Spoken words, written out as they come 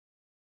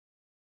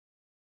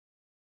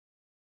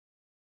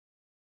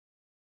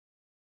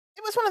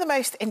It was one of the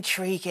most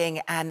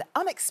intriguing and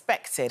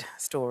unexpected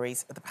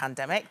stories of the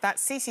pandemic. That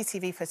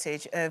CCTV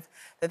footage of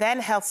the then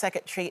Health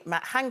Secretary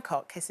Matt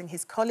Hancock kissing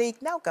his colleague,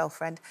 now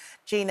girlfriend,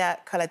 Gina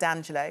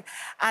Coladangelo.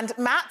 And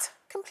Matt,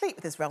 complete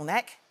with his roll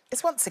neck,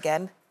 is once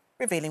again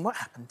revealing what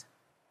happened.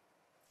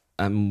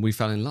 We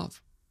fell in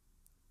love.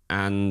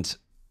 And,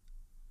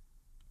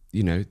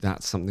 you know,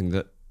 that's something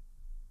that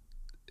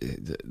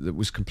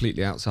was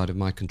completely outside of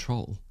my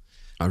control.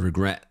 I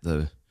regret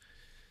the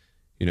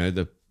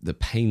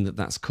pain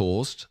that's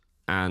caused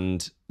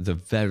and the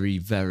very,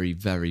 very,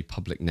 very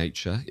public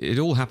nature. It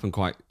all happened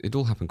quite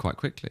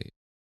quickly.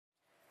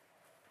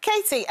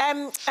 Katie,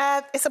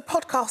 it's a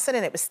podcast, isn't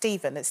it, with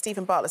Stephen? It's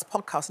Stephen Bartlett's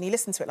podcast, and you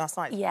listened to it last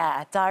night.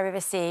 Yeah, Diary of a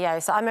CEO.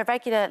 So I'm a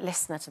regular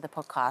listener to the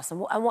podcast,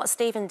 and what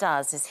Stephen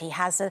does is he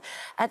has a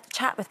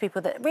chat with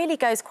people that really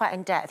goes quite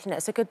in depth. You know,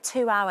 it's a good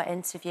 2-hour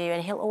interview,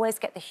 and he'll always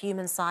get the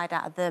human side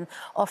out of them.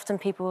 Often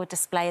people will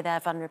display their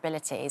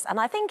vulnerabilities,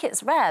 and I think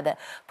it's rare that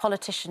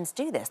politicians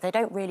do this. They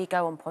don't really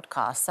go on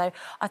podcasts. So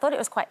I thought it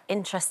was quite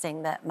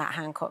interesting that Matt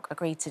Hancock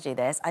agreed to do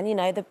this, and you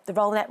know, the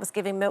roll net was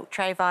giving milk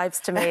tray vibes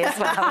to me as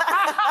well.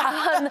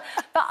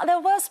 But there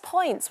was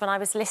points when I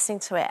was listening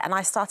to it and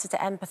I started to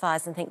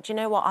empathise and think, do you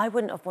know what? I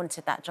wouldn't have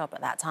wanted that job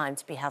at that time,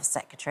 to be Health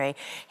Secretary.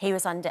 He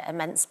was under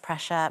immense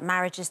pressure.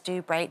 Marriages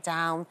do break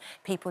down.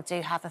 People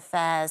do have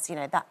affairs. You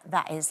know,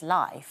 that is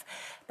life.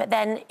 But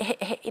then,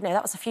 you know,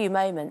 that was a few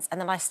moments.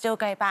 And then I still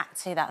go back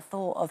to that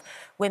thought of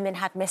women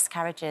had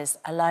miscarriages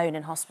alone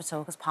in hospital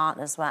because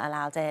partners weren't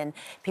allowed in.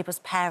 People's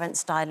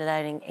parents died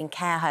alone in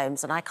care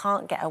homes. And I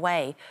can't get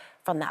away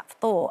from that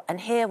thought.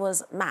 And here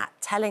was Matt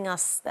telling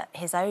us that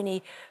his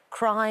only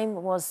crime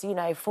was, you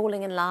know,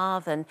 falling in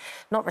love and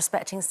not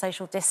respecting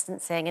social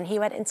distancing. And he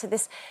went into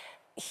this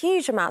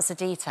huge amounts of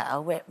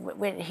detail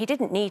when he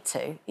didn't need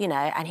to, you know,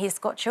 and he's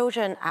got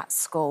children at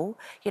school.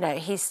 You know,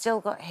 he's still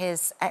got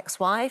his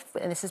ex-wife,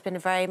 and this has been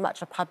very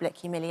much a public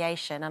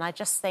humiliation. And I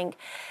just think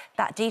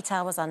that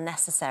detail was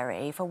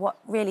unnecessary for what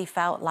really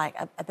felt like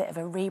a bit of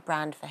a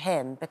rebrand for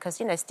him, because,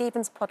 you know,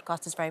 Stephen's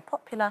podcast is very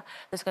popular.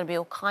 There's going to be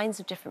all kinds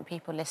of different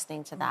people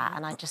listening to that,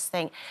 and I just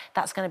think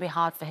that's going to be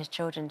hard for his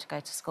children to go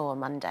to school on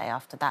Monday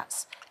after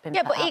that's been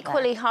put but out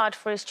equally there. hard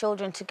for his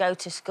children to go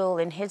to school,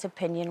 in his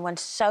opinion, when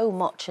so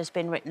much has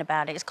been written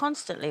about it. It's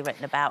constantly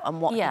written about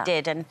and what he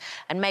did, and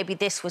maybe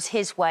this was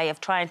his way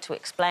of trying to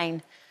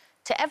explain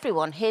to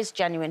everyone his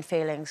genuine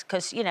feelings,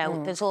 because, you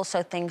know, there's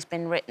also things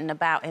been written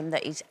about him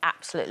that he's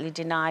absolutely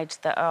denied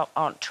that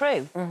aren't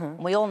true.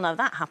 We all know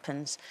that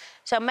happens.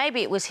 So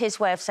maybe it was his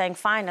way of saying,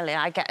 finally,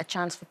 I get a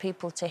chance for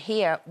people to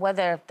hear,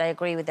 whether they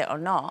agree with it or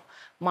not,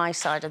 my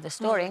side of the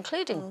story,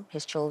 including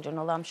his children,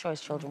 although I'm sure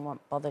his children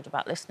weren't bothered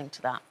about listening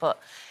to that.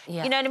 But,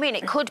 you know what I mean?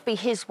 It could be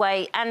his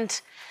way,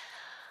 and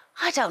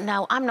I don't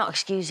know, I'm not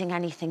excusing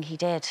anything he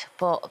did,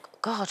 but,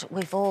 God,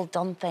 we've all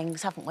done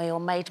things, haven't we, or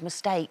made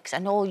mistakes,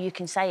 and all you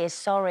can say is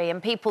sorry.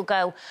 And people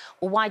go,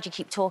 well, why do you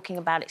keep talking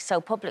about it so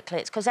publicly?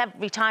 It's because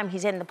every time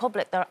he's in the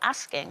public, they're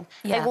asking.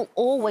 They will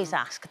always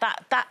ask.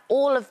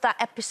 All of that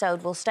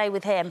episode will stay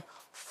with him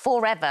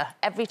forever.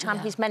 Every time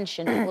he's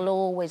mentioned, it will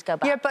always go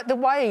back. Yeah, but the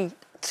way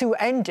to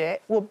end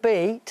it would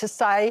be to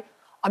say,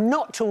 I'm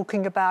not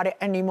talking about it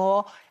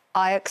anymore.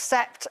 I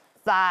accept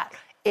that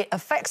it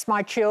affects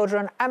my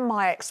children and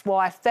my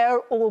ex-wife. They're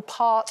all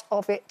part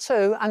of it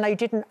too, and they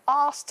didn't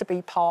ask to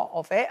be part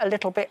of it, a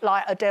little bit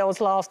like Adele's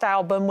last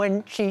album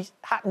when she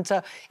happened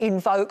to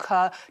invoke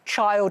her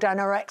child and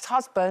her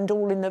ex-husband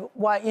all in the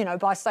way, you know,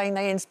 by saying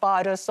they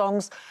inspired her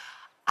songs.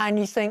 And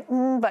you think,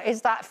 but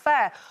is that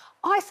fair?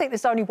 I think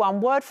there's only one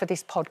word for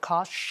this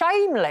podcast: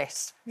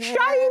 shameless. Yeah,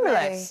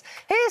 shameless.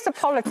 Here's a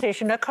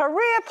politician, a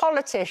career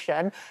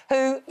politician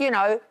who, you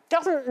know,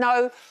 doesn't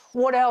know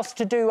what else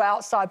to do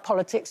outside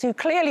politics, who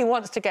clearly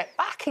wants to get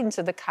back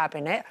into the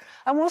cabinet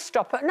and will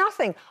stop at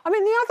nothing. I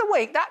mean, the other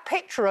week, that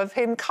picture of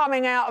him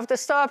coming out of the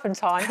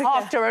Serpentine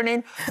after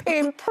an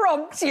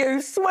impromptu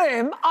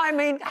swim, I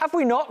mean, have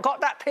we not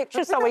got that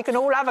picture so we can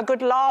all have a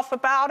good laugh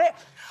about it?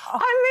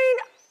 I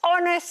mean,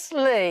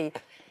 honestly,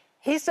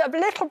 he's a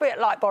little bit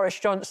like Boris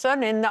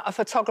Johnson in that a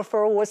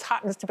photographer always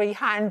happens to be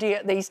handy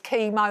at these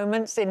key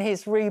moments in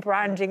his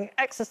rebranding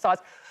exercise.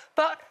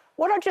 But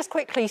what I just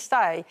quickly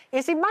say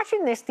is,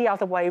 imagine this the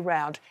other way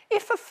round.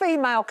 If a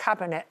female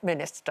cabinet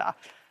minister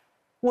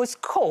was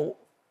caught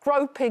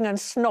groping and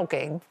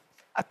snogging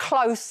a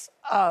close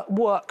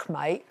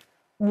workmate,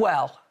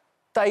 well,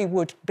 they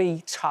would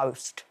be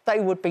toast.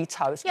 They would be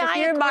toast. Yeah,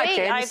 Can you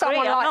imagine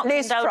someone like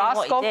Liz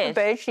Truss, God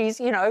forbid, she's,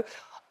 you know,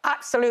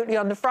 absolutely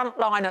on the front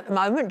line at the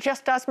moment,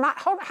 just as Matt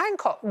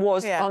Hancock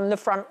was on the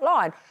front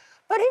line.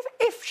 But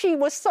if she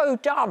was so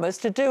dumb as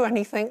to do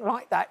anything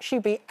like that,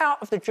 she'd be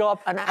out of the job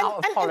and out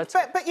of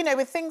politics. But, you know,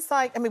 with things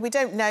like... I mean, we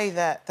don't know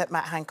that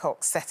Matt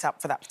Hancock set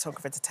up for that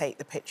photographer to take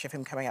the picture of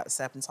him coming out the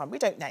Serpentine. We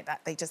don't know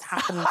that. They just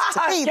happened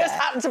to be there. Just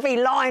happened to be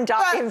lined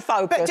up in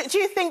focus. But do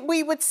you think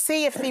we would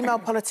see a female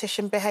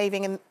politician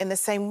behaving in the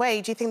same way?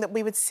 Do you think that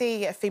we would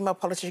see a female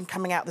politician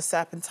coming out the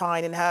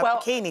Serpentine in her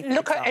bikini?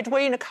 Look at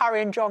Edwina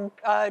Currie and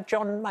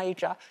John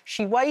Major.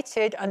 She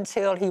waited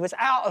until he was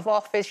out of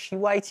office. She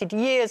waited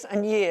years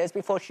and years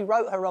before she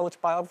wrote her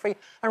autobiography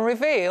and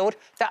revealed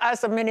that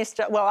as a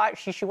minister, well,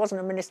 actually, she wasn't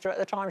a minister at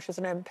the time, she was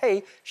an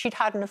MP, she'd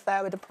had an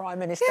affair with the Prime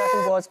Minister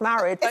who was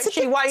married, but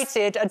she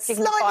waited a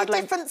dignified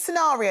slightly different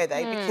scenario,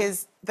 though,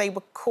 because they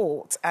were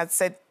caught and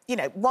said, you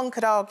know, one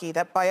could argue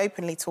that by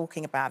openly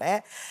talking about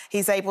it,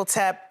 he's able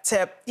to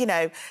you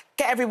know,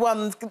 get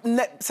everyone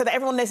so that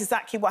everyone knows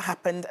exactly what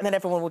happened, and then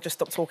everyone will just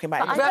stop talking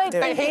about it.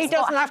 But he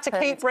doesn't have to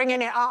keep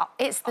bringing it up.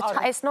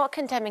 It's not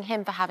condemning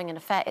him for having an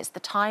affair. It's the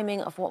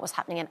timing of what was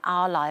happening in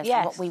our lives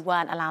and what we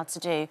weren't allowed to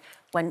do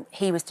when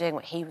he was doing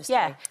what he was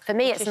doing. For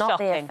me, it's not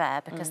the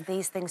affair, because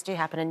these things do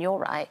happen, and you're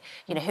right.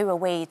 You know, who are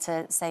we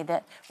to say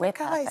that we're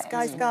perfect?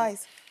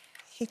 Guys,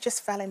 he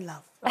just fell in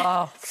love.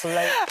 Oh,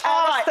 absolutely.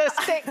 Pass the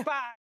stick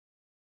back.